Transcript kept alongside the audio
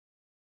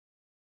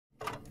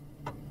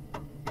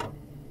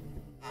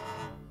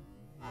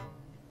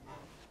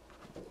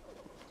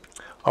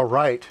All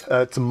right,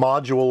 it's a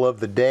module of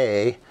the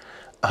day.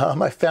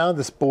 I found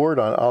this board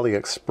on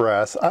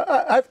AliExpress.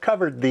 I've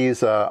covered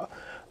these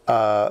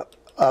oven-controlled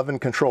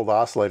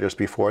oscillators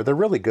before. They're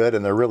really good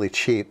and they're really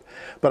cheap.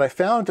 But I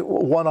found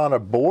one on a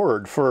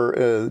board for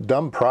a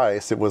dumb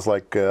price. It was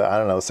like, I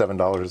don't know, $7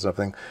 or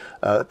something.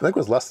 I think it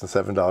was less than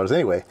 $7.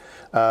 Anyway,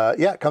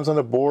 yeah, it comes on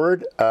a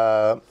board.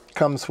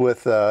 Comes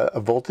with a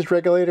voltage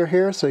regulator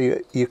here, so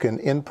you can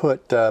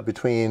input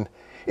between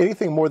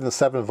anything more than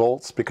 7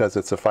 volts because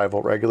it's a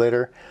 5-volt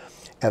regulator,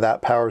 and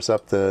that powers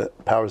up the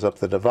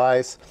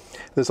device.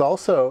 There's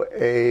also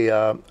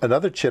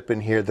another chip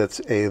in here that's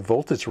a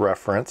voltage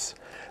reference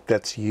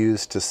that's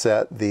used to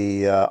set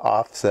the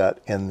offset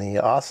in the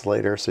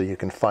oscillator, so you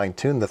can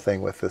fine-tune the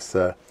thing with this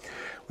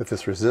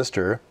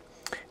resistor.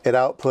 It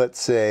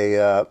outputs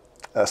a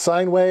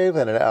sine wave,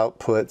 and it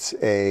outputs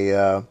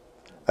a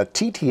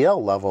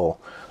TTL level.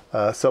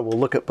 So we'll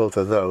look at both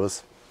of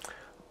those.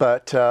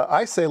 But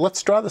I say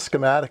let's draw the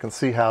schematic and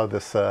see how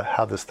this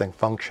thing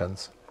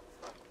functions.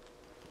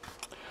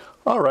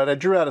 All right, I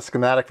drew out a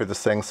schematic for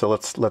this thing, so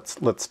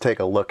let's take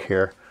a look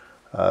here.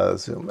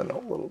 Zoom in a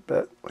little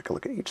bit. Take a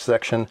look at each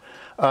section.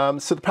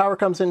 So the power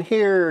comes in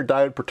here,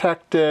 diode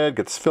protected,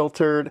 gets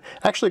filtered.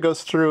 Actually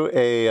goes through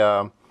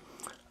a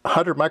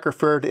 100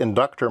 microfarad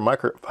inductor,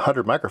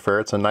 100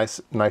 microfarads, a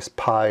nice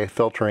pi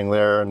filtering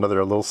there,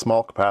 another little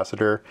small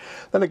capacitor.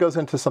 Then it goes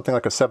into something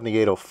like a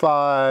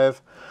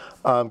 7805.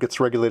 Gets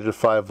regulated to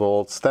 5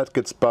 volts. That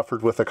gets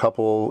buffered with a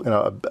couple,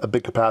 a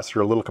big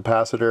capacitor, a little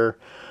capacitor.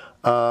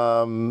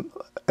 An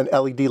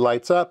LED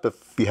lights up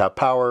if you have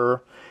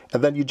power,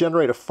 and then you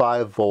generate a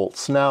 5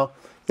 volts. Now,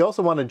 you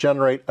also want to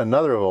generate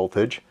another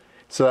voltage,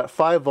 so that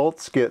 5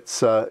 volts gets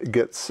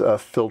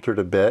filtered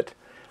a bit.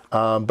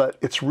 But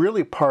it's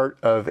really part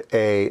of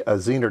a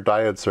Zener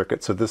diode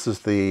circuit. So this is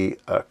the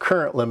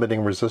current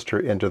limiting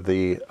resistor into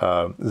the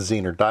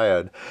Zener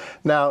diode.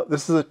 Now,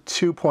 this is a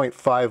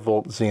 2.5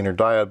 volt Zener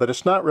diode, but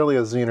it's not really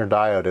a Zener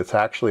diode. It's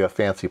actually a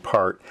fancy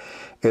part.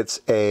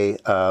 It's a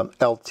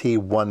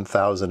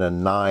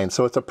LT1009.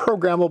 So it's a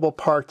programmable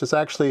part. There's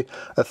actually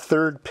a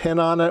 3rd pin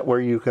on it where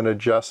you can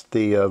adjust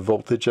the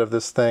voltage of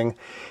this thing.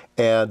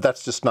 And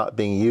that's just not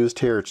being used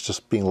here. It's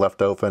just being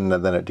left open,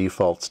 and then it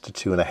defaults to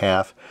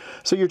 2.5.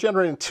 So you're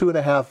generating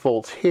 2.5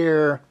 volts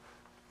here.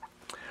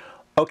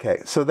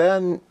 Okay, so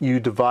then you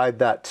divide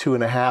that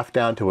 2.5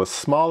 down to a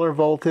smaller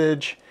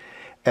voltage,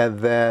 and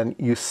then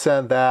you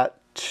send that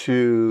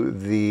to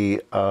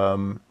the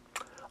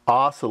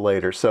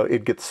oscillator, so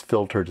it gets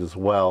filtered as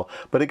well.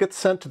 But it gets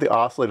sent to the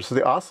oscillator. So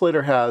the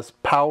oscillator has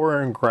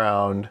power and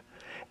ground,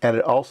 and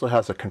it also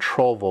has a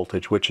control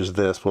voltage, which is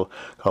this. We'll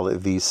call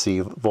it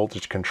VC,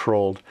 voltage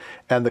controlled.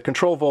 And the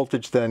control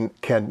voltage then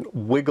can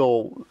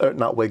wiggle,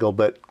 not wiggle,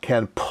 but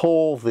can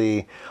pull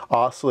the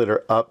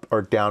oscillator up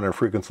or down in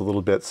frequency a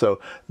little bit. So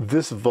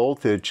this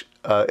voltage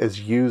is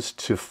used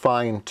to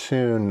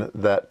fine-tune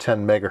that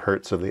 10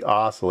 megahertz of the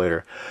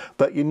oscillator.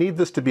 But you need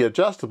this to be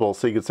adjustable,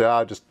 so you could say,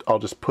 I'll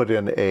just put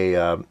in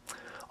a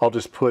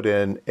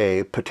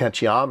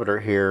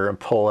potentiometer here and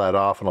pull that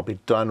off, and I'll be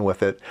done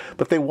with it.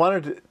 But they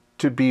wanted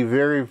to be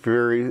very,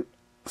 very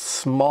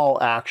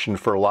small action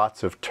for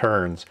lots of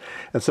turns.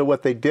 And so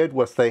what they did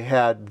was they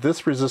had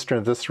this resistor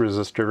and this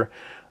resistor.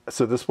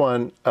 So this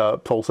one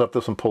pulls up,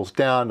 this one pulls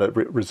down, a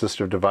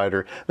resistor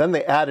divider. Then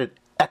they added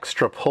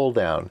extra pull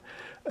down.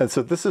 And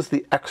so this is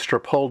the extra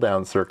pull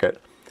down circuit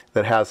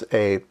that has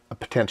a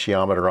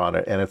potentiometer on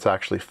it, and it's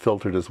actually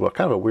filtered as well.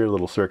 Kind of a weird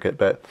little circuit,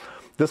 but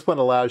this one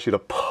allows you to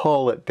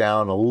pull it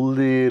down a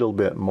little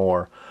bit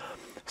more.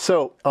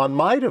 So on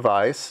my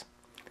device,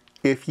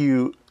 if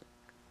you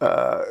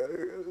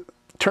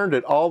turned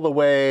it all the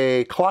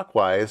way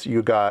clockwise,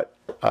 you got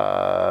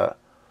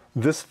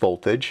this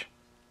voltage,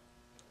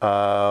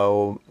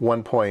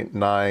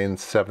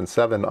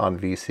 1.977 on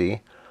VC.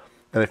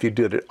 And if you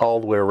did it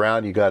all the way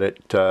around, you got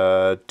it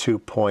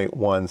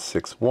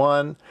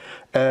 2.161.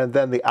 And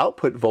then the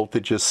output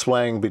voltages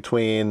swang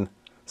between,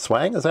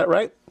 swang, is that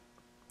right?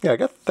 Yeah, I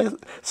guess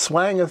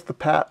swang is the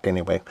path.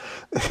 Anyway,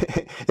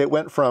 it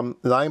went from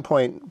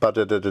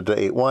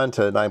 9.81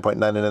 to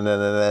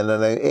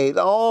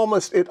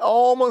 9.998. It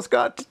almost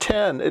got to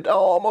 10. It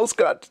almost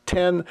got to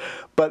 10,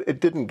 but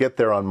it didn't get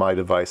there on my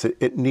device.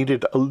 It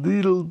needed a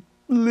little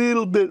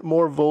bit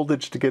more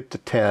voltage to get to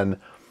 10,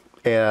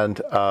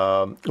 and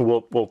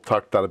we'll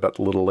talk about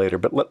a little later.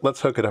 But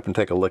let's hook it up and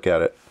take a look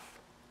at it.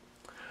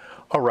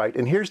 All right,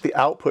 and here's the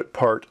output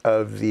part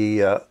of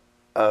the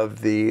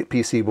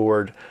PC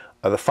board.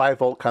 The 5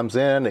 volt comes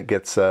in, it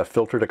gets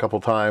filtered a couple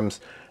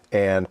times,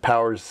 and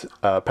powers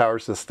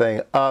this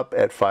thing up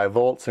at 5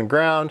 volts and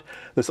ground.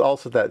 There's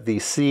also that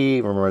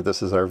VC, remember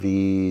this is our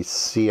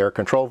VC, our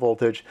control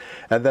voltage,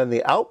 and then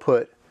the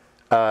output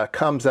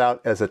comes out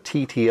as a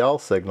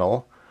TTL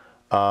signal,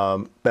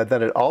 but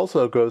then it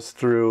also goes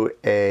through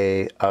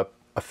a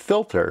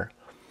filter,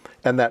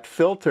 and that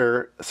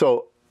filter,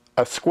 so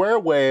a square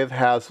wave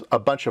has a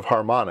bunch of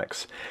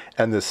harmonics,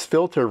 and this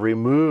filter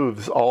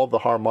removes all the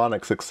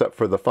harmonics except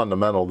for the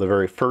fundamental, the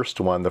very first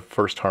one, the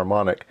first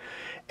harmonic,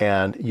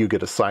 and you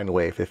get a sine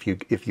wave. If you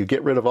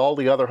get rid of all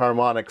the other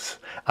harmonics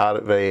out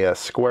of a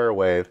square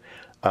wave,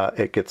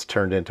 it gets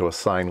turned into a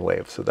sine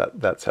wave. So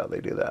that's how they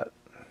do that.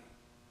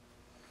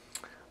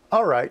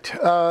 All right,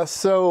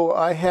 so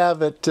I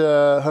have it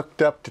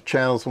hooked up to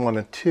channels 1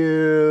 and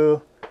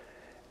 2,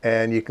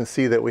 and you can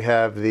see that we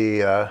have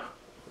the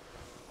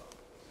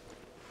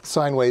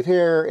sine wave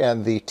here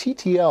and the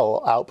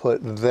TTL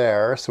output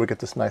there. So we get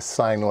this nice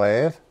sine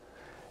wave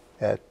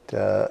at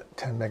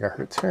 10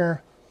 megahertz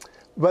here.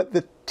 But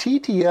the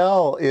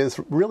TTL is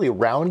really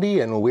roundy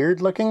and weird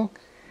looking.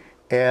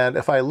 And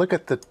if I look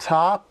at the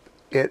top,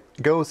 it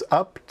goes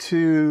up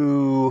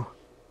to,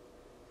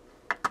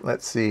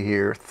 let's see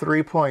here,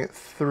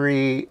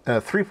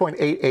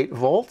 3.88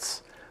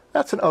 volts.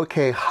 That's an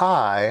okay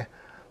high,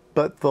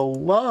 but the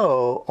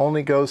low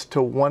only goes to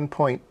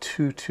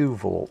 1.22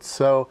 volts.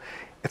 So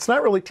it's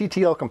not really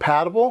TTL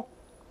compatible.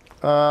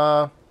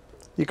 You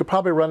could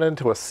probably run it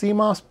into a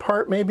CMOS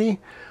part maybe,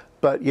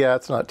 but yeah,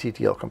 it's not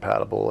TTL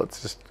compatible.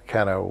 It's just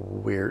kind of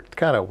weird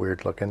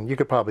looking. You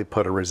could probably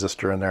put a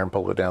resistor in there and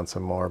pull it down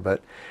some more,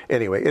 but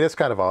anyway, it is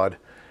kind of odd,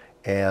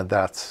 and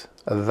that's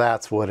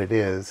what it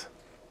is.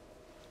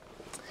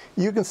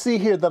 You can see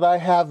here that I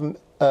have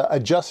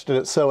adjusted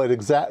it so it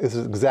is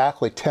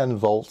exactly 10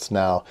 volts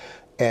now.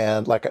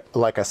 And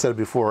like I said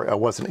before, I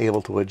wasn't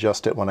able to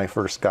adjust it when I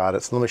first got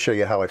it. So let me show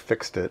you how I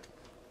fixed it.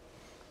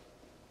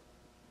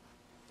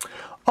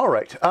 All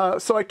right,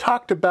 so I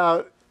talked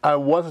about I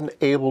wasn't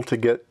able to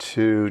get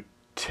to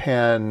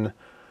 10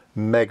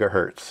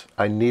 megahertz.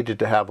 I needed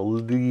to have a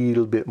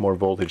little bit more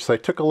voltage. So I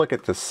took a look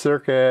at the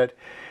circuit,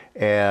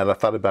 and I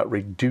thought about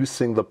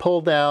reducing the pull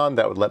down.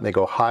 That would let me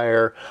go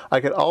higher. I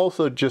could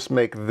also just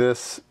make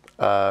this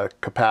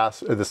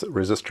this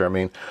resistor, I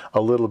mean, a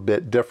little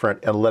bit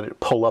different and let it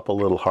pull up a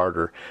little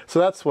harder. So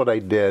that's what I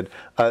did.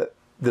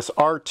 This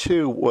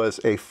R2 was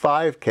a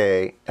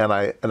 5K, and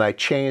I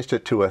changed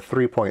it to a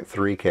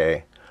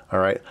 3.3K. All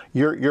right,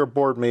 your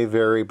board may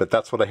vary, but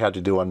that's what I had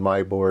to do on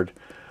my board.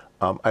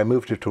 I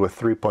moved it to a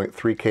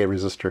 3.3K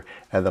resistor,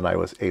 and then I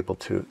was able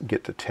to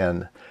get to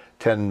 10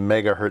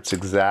 megahertz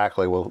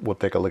exactly. We'll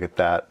take a look at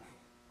that.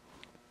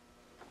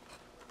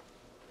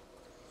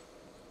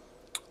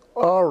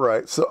 All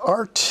right, so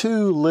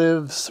R2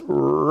 lives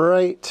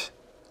right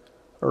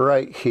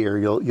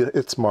here.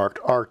 It's marked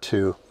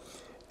R2,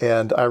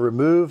 and I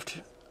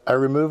removed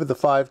the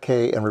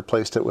 5K and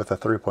replaced it with a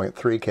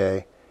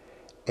 3.3K,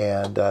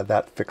 and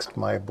that fixed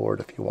my board.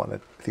 If you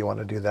want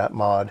to do that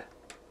mod,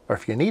 or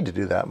if you need to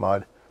do that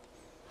mod.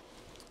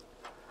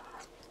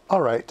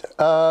 All right,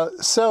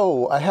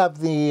 so I have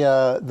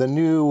the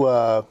new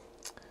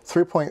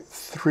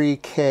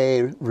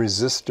 3.3K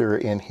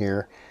resistor in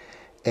here.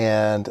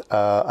 And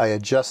I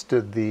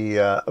adjusted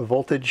the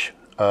voltage,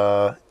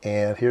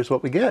 and here's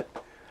what we get.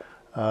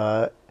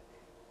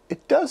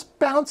 It does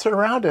bounce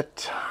around a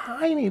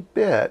tiny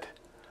bit,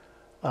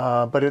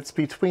 but it's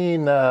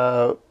between,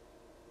 you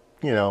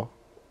know,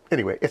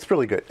 anyway, it's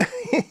really good.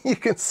 You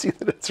can see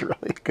that it's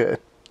really good,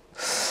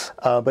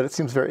 but it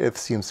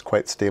seems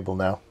quite stable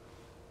now.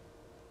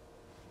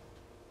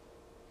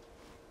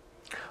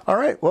 All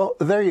right, well,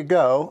 there you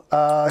go.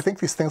 I think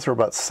these things were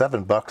about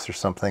 $7 or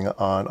something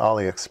on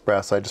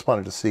AliExpress. I just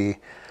wanted to see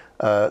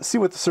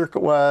what the circuit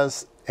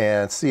was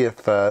and see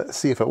if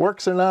it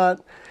works or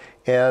not.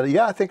 And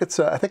yeah, I think it's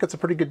a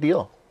pretty good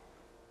deal.